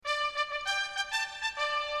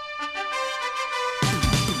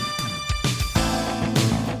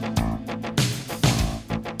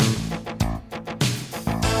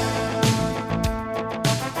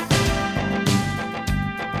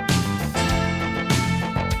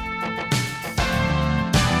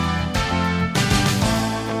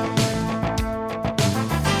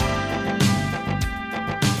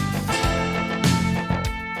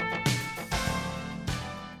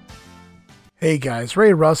Hey guys,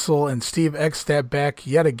 Ray Russell and Steve Eckstedt back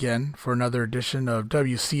yet again for another edition of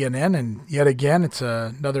WCNN, and yet again it's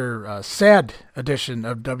another sad edition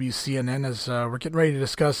of WCNN as we're getting ready to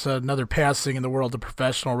discuss another passing in the world of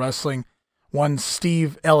professional wrestling, one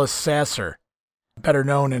Steve Ellis Sasser, better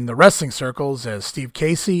known in the wrestling circles as Steve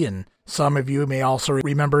Casey, and some of you may also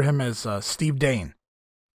remember him as Steve Dane.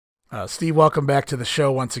 Steve, welcome back to the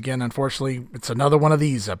show once again. Unfortunately, it's another one of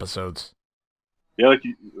these episodes. Yeah, like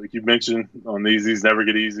you mentioned on these never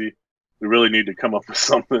get easy. We really need to come up with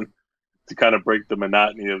something to kind of break the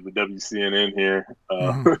monotony of the WCNN here,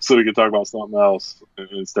 so we can talk about something else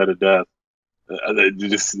instead of death. They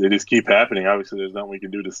just keep happening. Obviously, there's nothing we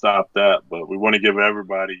can do to stop that, but we want to give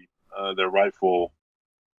everybody their rightful,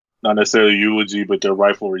 not necessarily eulogy, but their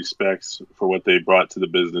rightful respects for what they brought to the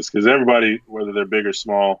business. Because everybody, whether they're big or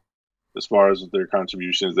small, as far as their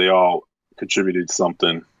contributions, they all contributed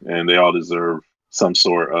something, and they all deserve some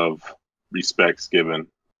sort of respects given.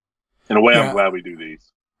 In a way, yeah. I'm glad we do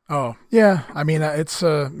these. Oh, yeah. I mean, it's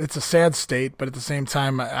a sad state, but at the same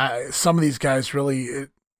time, some of these guys really,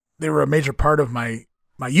 they were a major part of my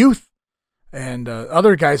youth. And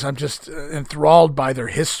other guys, I'm just enthralled by their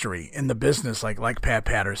history in the business, like Pat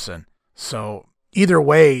Patterson. So either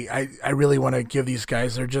way, I really want to give these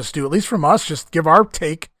guys their just due, at least from us, just give our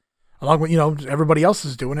take, along with, everybody else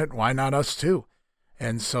is doing it. Why not us too?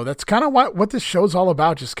 And so that's kind of what this show's all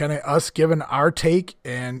about, just kind of us giving our take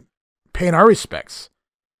and paying our respects.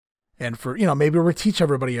 And for, maybe we'll teach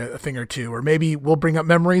everybody a thing or two, or maybe we'll bring up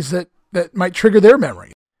memories that might trigger their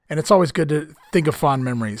memory. And it's always good to think of fond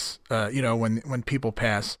memories, when people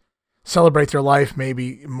pass. Celebrate their life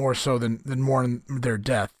maybe more so than mourn their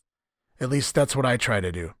death. At least that's what I try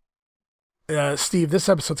to do. Steve, this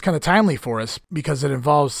episode's kind of timely for us because it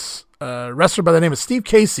involves a wrestler by the name of Steve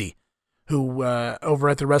Casey, who over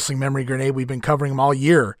at the Wrestling Memory Grenade, we've been covering him all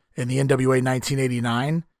year in the NWA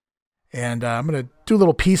 1989. And I'm going to do a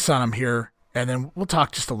little piece on him here, and then we'll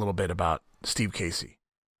talk just a little bit about Steve Casey.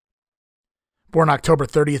 Born October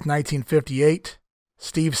 30th, 1958,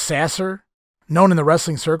 Steve Sasser, known in the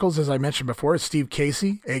wrestling circles, as I mentioned before, as Steve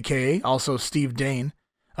Casey, a.k.a. also Steve Dane,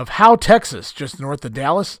 of Howe, Texas, just north of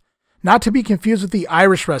Dallas, not to be confused with the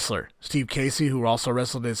Irish wrestler, Steve Casey, who also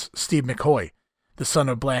wrestled as Steve McCoy, the son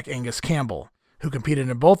of Black Angus Campbell, who competed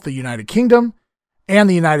in both the United Kingdom and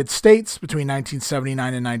the United States between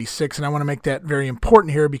 1979 and 96. And I want to make that very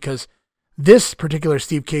important here because this particular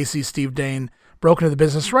Steve Casey, Steve Dane, broke into the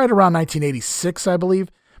business right around 1986, I believe.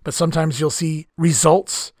 But sometimes you'll see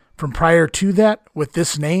results from prior to that with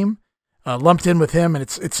this name lumped in with him, and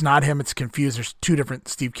it's not him. It's confused. There's two different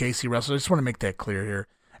Steve Casey wrestlers. I just want to make that clear here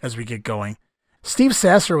as we get going. Steve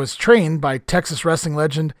Sasser was trained by Texas wrestling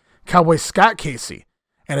legend Cowboy Scott Casey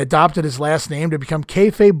and adopted his last name to become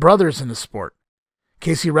kayfabe brothers in the sport.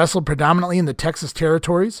 Casey wrestled predominantly in the Texas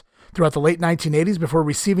territories throughout the late 1980s before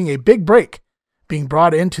receiving a big break, being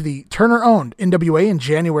brought into the Turner-owned NWA in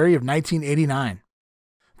January of 1989.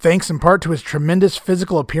 Thanks in part to his tremendous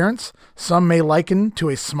physical appearance, some may liken to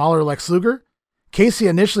a smaller Lex Luger, Casey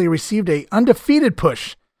initially received an undefeated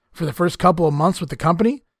push for the first couple of months with the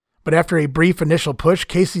company, but after a brief initial push,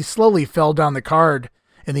 Casey slowly fell down the card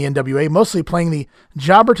in the NWA, mostly playing the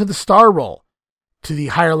jobber to the star role to the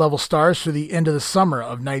higher level stars through the end of the summer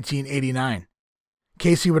of 1989.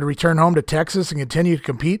 Casey would return home to Texas and continue to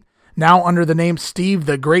compete, now under the name Steve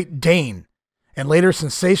the Great Dane, and later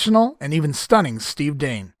sensational and even stunning Steve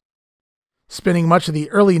Dane. Spending much of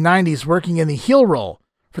the early 90s working in the heel role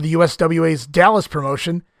for the USWA's Dallas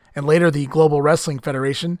promotion and later the Global Wrestling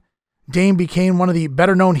Federation, Dane became one of the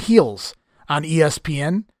better-known heels on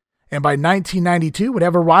ESPN, and by 1992 would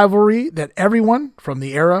have a rivalry that everyone from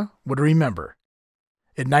the era would remember.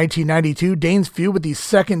 In 1992, Dane's feud with the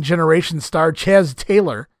second-generation star Chaz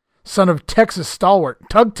Taylor, son of Texas stalwart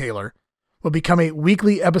Tug Taylor, would become a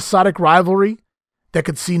weekly episodic rivalry that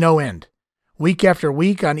could see no end. Week after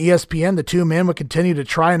week on ESPN, the two men would continue to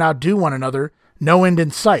try and outdo one another, no end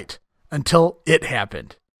in sight, until it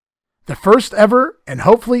happened. The first ever, and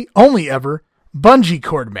hopefully only ever, bungee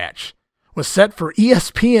cord match was set for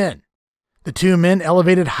ESPN. The two men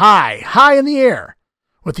elevated high in the air,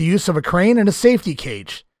 with the use of a crane and a safety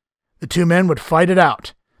cage. The two men would fight it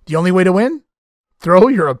out. The only way to win? Throw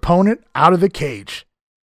your opponent out of the cage.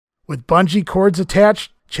 With bungee cords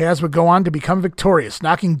attached, Chaz would go on to become victorious,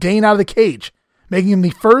 knocking Dane out of the cage, making him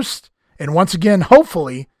the first, and once again,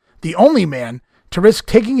 hopefully, the only man to risk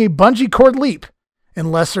taking a bungee cord leap in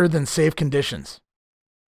lesser than safe conditions.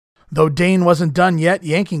 Though Dane wasn't done yet,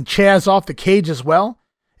 yanking Chaz off the cage as well,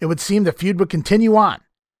 it would seem the feud would continue on.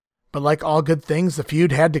 But like all good things, the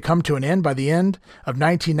feud had to come to an end by the end of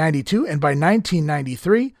 1992, and by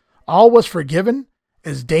 1993, all was forgiven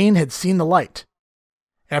as Dane had seen the light.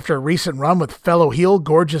 After a recent run with fellow heel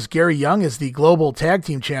Gorgeous Gary Young as the global tag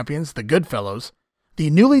team champions, the Goodfellows, the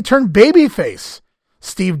newly turned babyface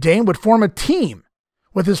Steve Dane would form a team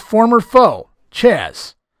with his former foe,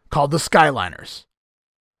 Chaz, called the Skyliners.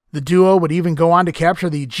 The duo would even go on to capture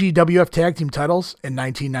the GWF tag team titles in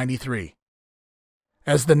 1993.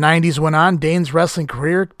 As the 90s went on, Dane's wrestling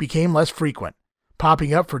career became less frequent,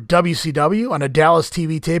 popping up for WCW on a Dallas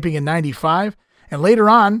TV taping in 95, and later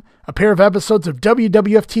on, a pair of episodes of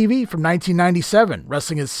WWF TV from 1997,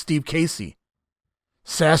 wrestling as Steve Casey.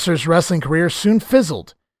 Sasser's wrestling career soon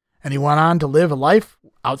fizzled, and he went on to live a life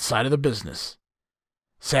outside of the business.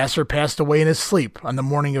 Sasser passed away in his sleep on the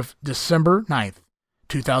morning of December 9th,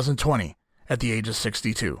 2020, at the age of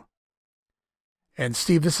 62. And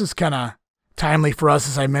Steve, this is kind of timely for us.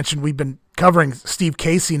 As I mentioned, we've been covering Steve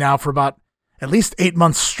Casey now for about at least 8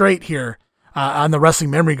 months straight here on the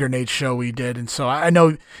Wrestling Memory Grenade show we did. And so I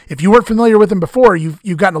know if you weren't familiar with him before,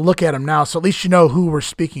 you've gotten to look at him now, so at least you know who we're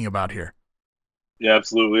speaking about here. Yeah,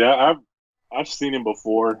 absolutely. I've seen him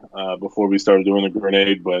before we started doing the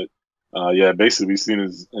Grenade, but basically we've seen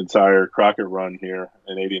his entire Crockett run here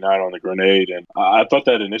in '89 on the Grenade, and I thought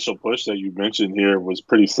that initial push that you mentioned here was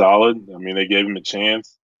pretty solid. I mean, they gave him a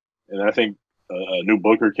chance, and I think a new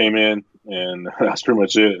booker came in, and that's pretty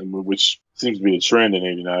much it, which seems to be a trend in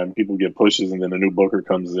 '89. People get pushes, and then a new booker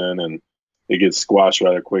comes in, and it gets squashed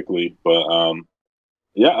rather quickly. But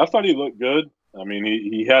I thought he looked good. I mean,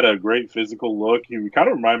 he had a great physical look. He kind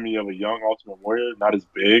of reminded me of a young Ultimate Warrior, not as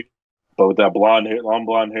big, but with that long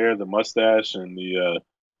blonde hair, the mustache, and the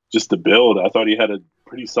just the build. I thought he had a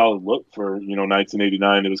pretty solid look for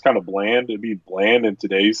 1989. It was kind of bland. It'd be bland in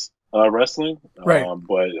today's wrestling, right?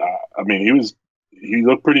 But I mean, he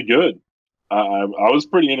looked pretty good. I was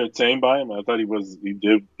pretty entertained by him. I thought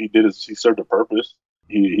he served a purpose.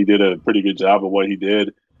 He did a pretty good job of what he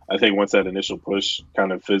did. I think once that initial push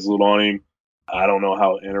kind of fizzled on him, I don't know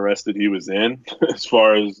how interested he was in as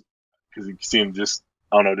far as, because you see him just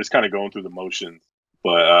kind of going through the motions.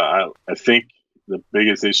 But I think the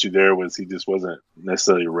biggest issue there was he just wasn't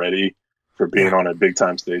necessarily ready for being on a big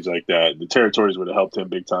time stage like that. The territories would have helped him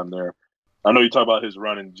big time there. I know you talk about his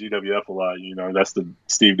run in GWF a lot. That's the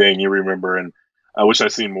Steve Dane you remember, and I wish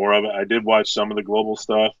I'd seen more of it. I did watch some of the global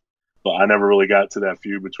stuff, but I never really got to that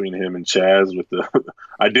feud between him and Chaz.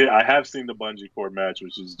 I have seen the bungee cord match,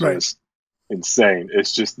 which is just insane.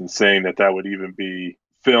 It's just insane that would even be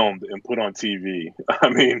filmed and put on TV. I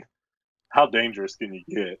mean, how dangerous can you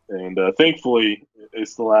get? And thankfully,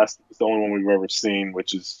 it's the only one we've ever seen,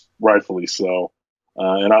 which is rightfully so.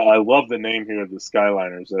 And I love the name here, the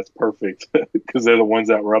Skyliners. That's perfect because they're the ones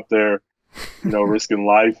that were up there, risking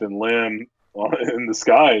life and limb in the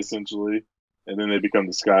sky essentially, and then they become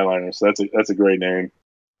the Skyliners. So that's a great name.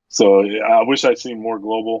 So I wish I'd seen more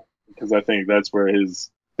global, because I think that's where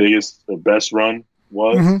his biggest or best run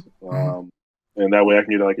was. Mm-hmm. And that way I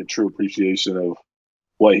can get like a true appreciation of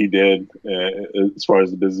what he did as far as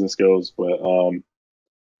the business goes. But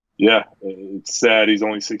it's sad he's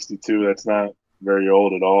only 62. That's not very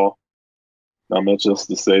old at all. Not much else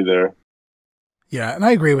to say there. Yeah, and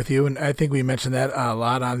I agree with you, and I think we mentioned that a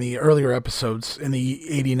lot on the earlier episodes in the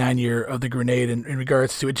 '89 year of the Grenade in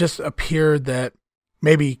regards to it just appeared that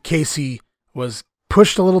maybe Casey was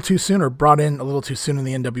pushed a little too soon or brought in a little too soon in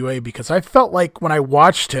the NWA, because I felt like when I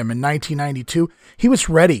watched him in 1992, he was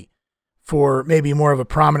ready for maybe more of a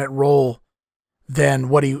prominent role than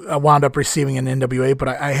what he wound up receiving in NWA. But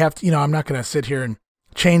I have to, I'm not going to sit here and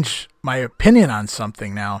change my opinion on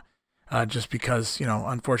something now just because,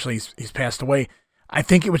 unfortunately he's passed away. I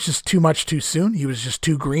think it was just too much too soon. He was just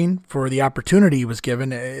too green for the opportunity he was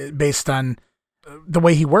given based on the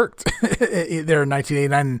way he worked there in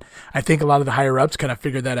 1989. I think a lot of the higher ups kind of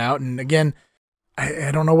figured that out. And again, I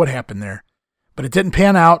don't know what happened there, but it didn't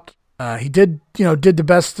pan out. He did the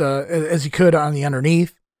best as he could on the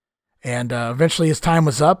underneath. And eventually his time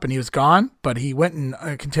was up and he was gone, but he went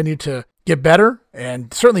and continued to get better,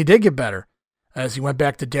 and certainly did get better as he went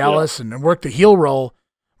back to Dallas and worked the heel role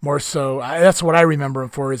more so. That's what I remember him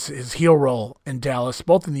for, is his heel role in Dallas,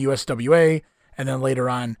 both in the USWA and then later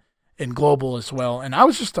on in Global as well. And I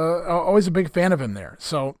was just always a big fan of him there.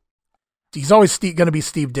 So he's always going to be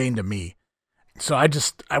Steve Dane to me. So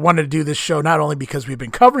I wanted to do this show not only because we've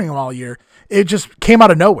been covering him all year, it just came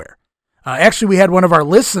out of nowhere. Actually, we had one of our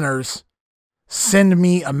listeners send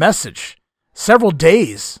me a message several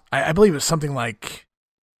days. I believe it was something like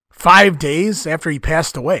 5 days after he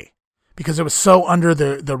passed away, because it was so under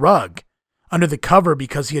the rug, under the cover,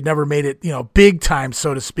 because he had never made it, big time,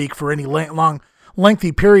 so to speak, for any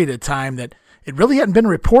lengthy period of time, that it really hadn't been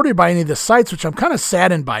reported by any of the sites, which I'm kind of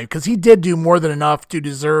saddened by, because he did do more than enough to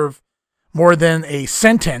deserve more than a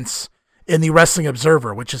sentence in the Wrestling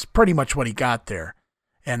Observer, which is pretty much what he got there.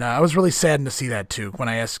 And I was really saddened to see that too. When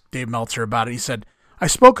I asked Dave Meltzer about it, he said, I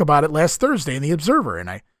spoke about it last Thursday in the Observer. And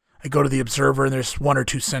I go to the Observer and there's 1 or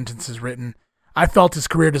 2 sentences written. I felt his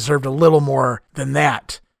career deserved a little more than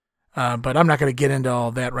that. But I'm not going to get into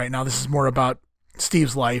all that right now. This is more about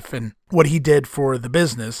Steve's life and what he did for the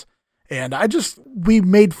business. And we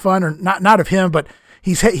made fun, or not of him, but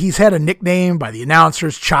he's had a nickname by the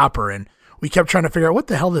announcers, Chopper. And we kept trying to figure out what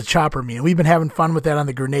the hell does Chopper mean. We've been having fun with that on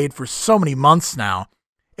the Grenade for so many months now.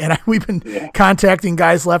 And we've been contacting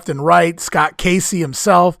guys left and right. Scott Casey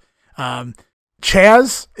himself.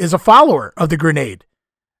 Chaz is a follower of the Grenade,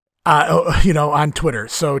 on Twitter.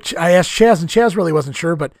 So I asked Chaz, and Chaz really wasn't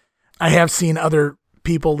sure, but I have seen other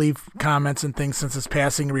people leave comments and things since his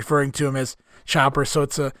passing, referring to him as Chopper. So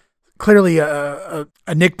it's clearly a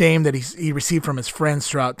nickname that he received from his friends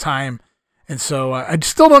throughout time. And so I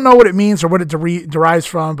still don't know what it means or what it derives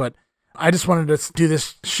from, but I just wanted to do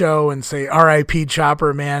this show and say R.I.P.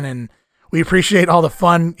 Chopper, man. And we appreciate all the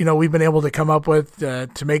fun, we've been able to come up with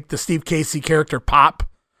to make the Steve Casey character pop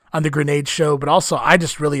on the Grenade show. But also, I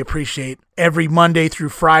just really appreciate every Monday through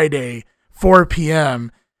Friday, 4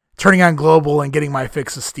 p.m., turning on Global and getting my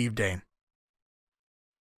fix of Steve Dane.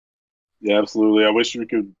 Yeah, absolutely. I wish we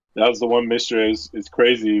could. That was the one mystery. It's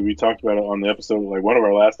crazy. We talked about it on the episode, like one of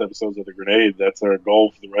our last episodes of the Grenade. That's our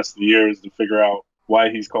goal for the rest of the year, is to figure out why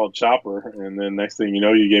he's called Chopper. And then next thing you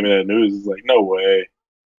know, you gave me that news. It's like, no way.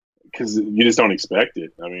 Because you just don't expect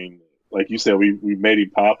it. I mean, like you said, we made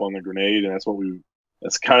him pop on the Grenade, and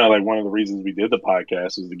that's kind of like one of the reasons we did the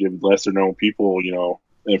podcast, is to give lesser known people,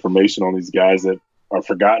 information on these guys that are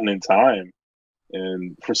forgotten in time.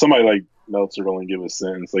 And for somebody like Meltzer to only give a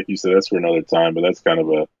sentence, like you said, that's for another time, but that's kind of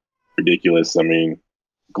a ridiculous. I mean,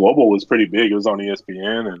 Global was pretty big. It was on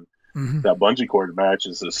ESPN, and that bungee cord match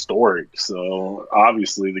is historic. So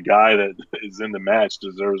obviously the guy that is in the match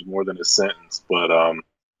deserves more than a sentence, but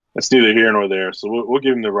that's neither here nor there. So we'll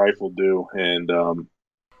give him the rightful due, and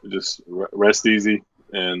just rest easy,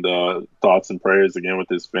 and thoughts and prayers again with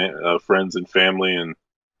his friends and family and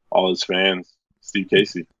all his fans. Steve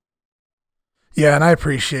Casey. Yeah, and I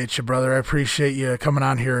appreciate you, brother. I appreciate you coming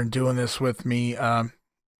on here and doing this with me. It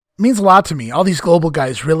means a lot to me. All these Global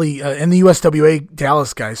guys really, and the USWA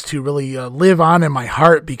Dallas guys too, really live on in my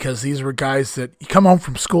heart, because these were guys that you come home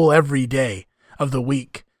from school every day of the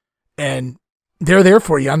week, and they're there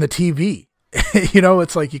for you on the TV.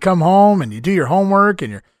 It's like you come home and you do your homework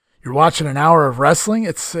and you're watching an hour of wrestling.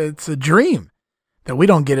 It's a dream that we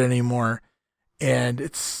don't get anymore. And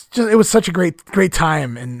it was such a great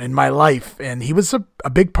time in my life. And he was a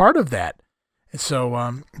big part of that. And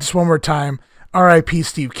so just one more time, R.I.P.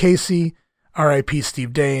 Steve Casey, R.I.P.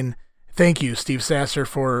 Steve Dane. Thank you, Steve Sasser,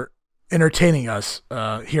 for entertaining us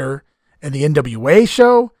here in the NWA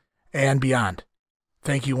show and beyond.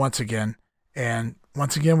 Thank you once again. And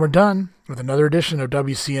once again, we're done with another edition of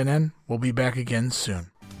WCNN. We'll be back again soon.